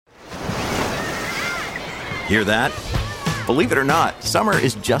Hear that? Believe it or not, summer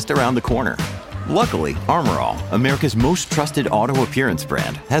is just around the corner. Luckily, Armor All, America's most trusted auto appearance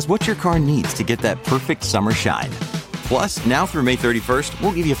brand, has what your car needs to get that perfect summer shine. Plus, now through May 31st,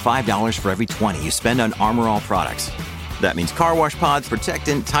 we'll give you $5 for every $20 you spend on Armor All products. That means car wash pods,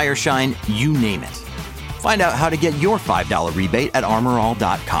 protectant, tire shine, you name it. Find out how to get your $5 rebate at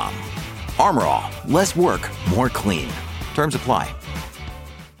armorall.com. Armor All, less work, more clean. Terms apply.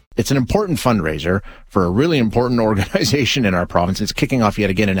 It's an important fundraiser for a really important organization in our province. It's kicking off yet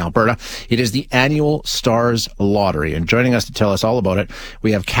again in Alberta. It is the annual Stars Lottery. And joining us to tell us all about it,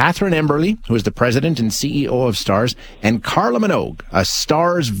 we have Catherine Emberley, who is the president and CEO of Stars, and Carla Minogue, a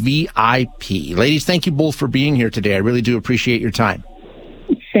Stars VIP. Ladies, thank you both for being here today. I really do appreciate your time.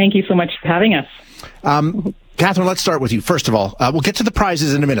 Thank you so much for having us. Catherine, let's start with you. First of all, we'll get to the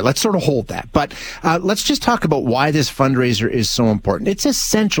prizes in a minute. Let's sort of hold that. But let's just talk about why this fundraiser is so important. It's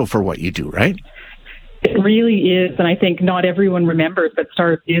essential for what you do, right? It really is. And I think not everyone remembers, but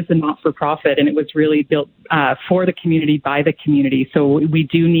Stars is a not-for-profit, and it was really built for the community, by the community. So we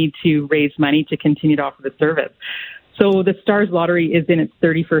do need to raise money to continue to offer the service. So the Stars Lottery is in its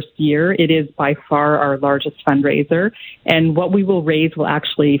 31st year. It is by far our largest fundraiser. And what we will raise will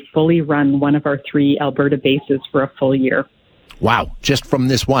actually fully run one of our 3 Alberta bases for a full year. Wow, just from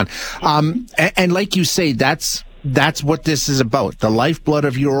this one. And like you say, that's what this is about. The lifeblood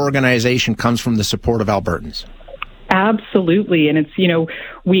of your organization comes from the support of Albertans. Absolutely. And it's,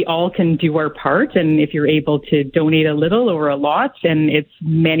 we all can do our part. And if you're able to donate a little or a lot, and it's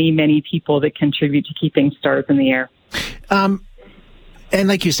many, many people that contribute to keeping Stars in the air. And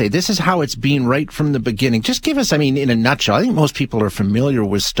like you say, this is how it's been right from the beginning. Just give us, in a nutshell, I think most people are familiar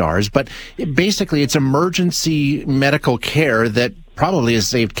with Stars, but basically it's emergency medical care that probably has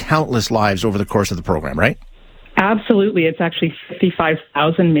saved countless lives over the course of the program, right? Absolutely. It's actually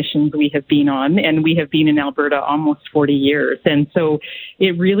 55,000 missions we have been on, and we have been in Alberta almost 40 years. And so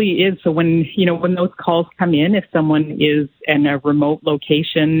it really is. So when those calls come in, if someone is in a remote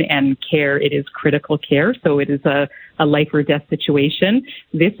location and care, it is critical care. So it is a life or death situation.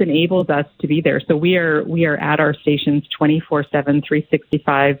 This enables us to be there. So we are at our stations 24/7,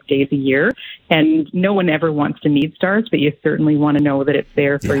 365 days a year. And no one ever wants to need Stars, but you certainly want to know that it's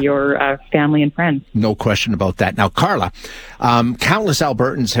there for your family and friends. No question about that. Now, Carla, countless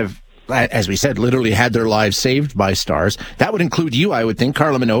Albertans have, as we said, literally had their lives saved by Stars. That would include you, I would think,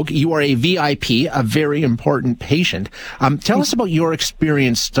 Carla Minogue. You are a VIP, a very important patient. Tell us about your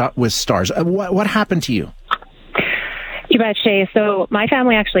experience with Stars. What happened to you? You bet, Shay. So my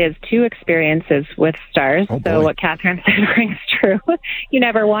family actually has 2 experiences with Stars. So what Catherine said rings true. You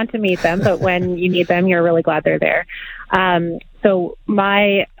never want to meet them, but when you need them, you're really glad they're there. So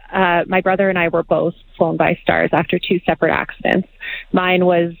my brother and I were both flown by Stars after 2 separate accidents. Mine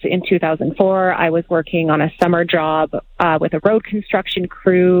was in 2004. I was working on a summer job with a road construction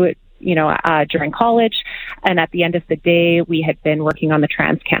crew, during college. And at the end of the day, we had been working on the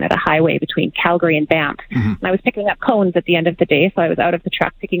Trans-Canada Highway between Calgary and Banff. Mm-hmm. And I was picking up cones at the end of the day. So I was out of the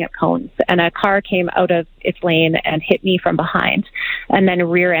truck picking up cones. And a car came out of its lane and hit me from behind, and then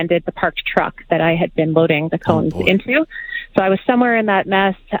rear-ended the parked truck that I had been loading the cones into. So I was somewhere in that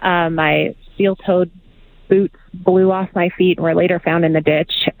mess. My steel-toed boots blew off my feet and were later found in the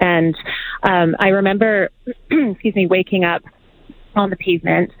ditch. And I remember, waking up on the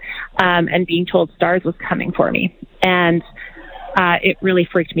pavement and being told Stars was coming for me. And it really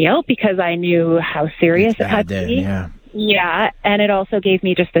freaked me out because I knew how serious it had to be. Yeah. And it also gave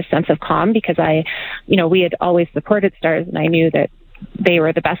me just this sense of calm because we had always supported Stars, and I knew that they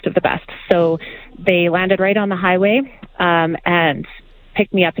were the best of the best. So they landed right on the highway and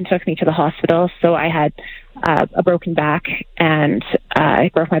picked me up and took me to the hospital. So I had a broken back, and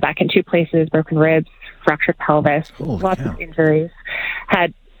I broke my back in 2 places, broken ribs, fractured pelvis, lots of injuries.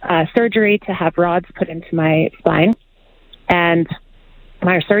 Had surgery to have rods put into my spine. And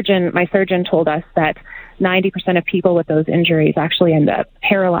my surgeon told us that 90% of people with those injuries actually end up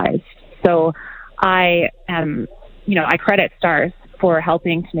paralyzed. So I credit Stars for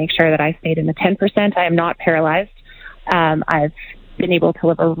helping to make sure that I stayed in the 10%. I am not paralyzed. I've been able to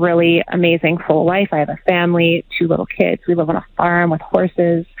live a really amazing full life. I have a family, 2 little kids. We live on a farm with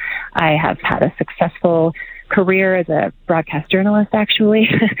horses. I have had a successful career as a broadcast journalist, actually.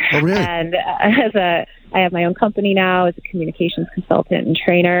 Oh, really? And I have my own company now as a communications consultant and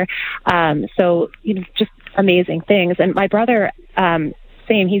trainer. So, just amazing things. And my brother,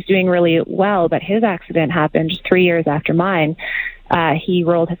 same, he's doing really well, but his accident happened just 3 years after mine. He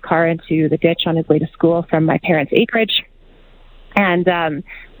rolled his car into the ditch on his way to school from my parents' acreage, and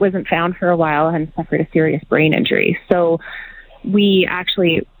wasn't found for a while and suffered a serious brain injury. So we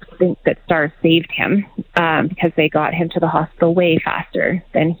actually think that Stars saved him because they got him to the hospital way faster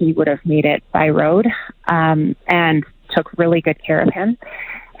than he would have made it by road, and took really good care of him.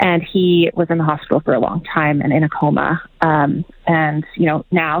 And he was in the hospital for a long time and in a coma. And,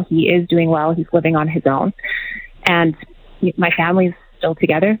 now he is doing well. He's living on his own. And my family's still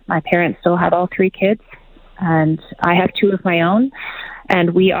together. My parents still have all 3 kids. And I have 2 of my own.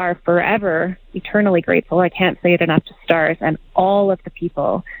 And we are forever, eternally grateful. I can't say it enough to Stars and all of the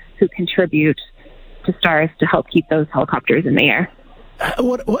people who contribute to Stars to help keep those helicopters in the air.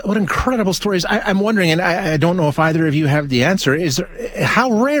 What incredible stories. I'm wondering, and I don't know if either of you have the answer,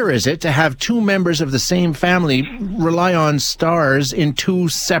 how rare is it to have 2 members of the same family rely on Stars in 2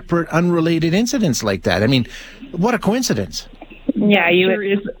 separate, unrelated incidents like that? I mean, what a coincidence. Yeah, sure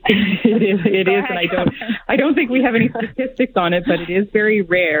is. It is, and I don't think we have any statistics on it, but it is very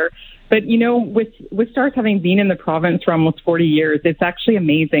rare. But, with Stars having been in the province for almost 40 years, it's actually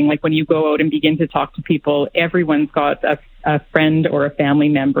amazing. Like when you go out and begin to talk to people, everyone's got a friend or a family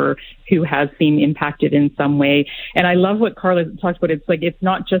member who has been impacted in some way. And I love what Carla talked about. It's like, it's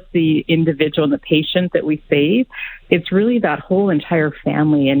not just the individual and the patient that we save. It's really that whole entire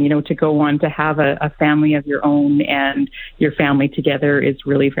family. And, to go on to have a family of your own and your family together is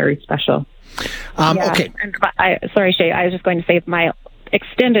really very special. Okay. Sorry, Shay, I was just going to say my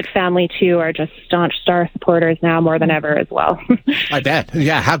extended family, too, are just staunch Star supporters now more than ever as well. I bet.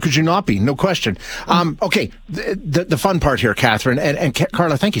 Yeah, how could you not be? No question. Okay, the fun part here, Catherine, and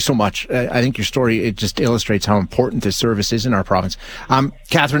Carla, thank you so much. I think your story, it just illustrates how important this service is in our province.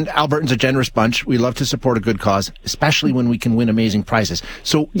 Catherine, Albertans a generous bunch. We love to support a good cause, especially when we can win amazing prizes.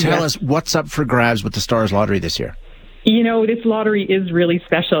 So tell us what's up for grabs with the Stars Lottery this year. This lottery is really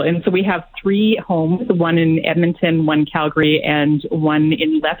special. And so we have 3 homes, one in Edmonton, one Calgary, and one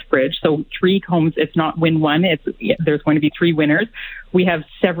in Lethbridge. So 3 homes. It's not win one. There's going to be 3 winners. We have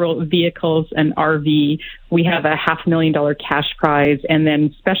several vehicles, an RV. We have a $500,000 cash prize. And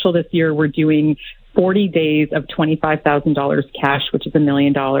then special this year, we're doing 40 days of $25,000 cash, which is $1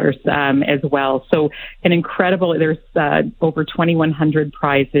 million as well. So there's over 2,100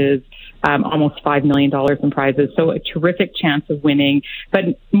 prizes, almost $5 million in prizes. So a terrific chance of winning.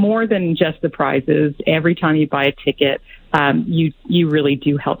 But more than just the prizes, every time you buy a ticket, you really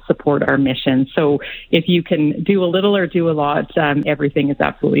do help support our mission. So if you can do a little or do a lot, everything is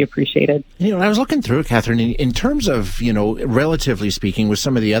absolutely appreciated. I was looking through it, Catherine, in terms of, relatively speaking, with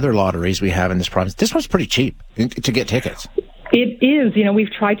some of the other lotteries we have in this province, this one's pretty cheap to get tickets. It is. We've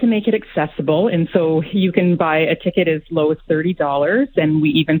tried to make it accessible. And so you can buy a ticket as low as $30. And we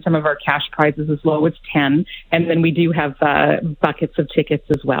even some of our cash prizes as low as $10. And then we do have buckets of tickets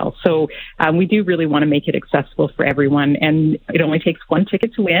as well. So we do really want to make it accessible for everyone. And it only takes 1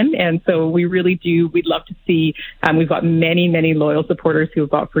 ticket to win. And so we really do. We'd love to see. We've got many, many loyal supporters who have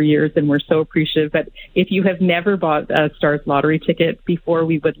bought for years. And we're so appreciative. But if you have never bought a Stars Lottery ticket before,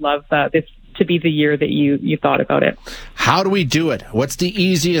 we would love this to be the year that you thought about it. How do we do it? What's the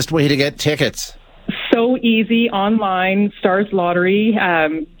easiest way to get tickets? So easy, online, Stars Lottery.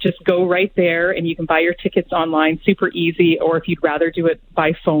 Just go right there and you can buy your tickets online, super easy. Or if you'd rather do it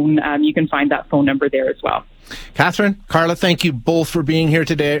by phone, you can find that phone number there as well. Catherine, Carla, thank you both for being here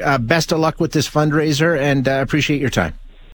today. Best of luck with this fundraiser and appreciate your time.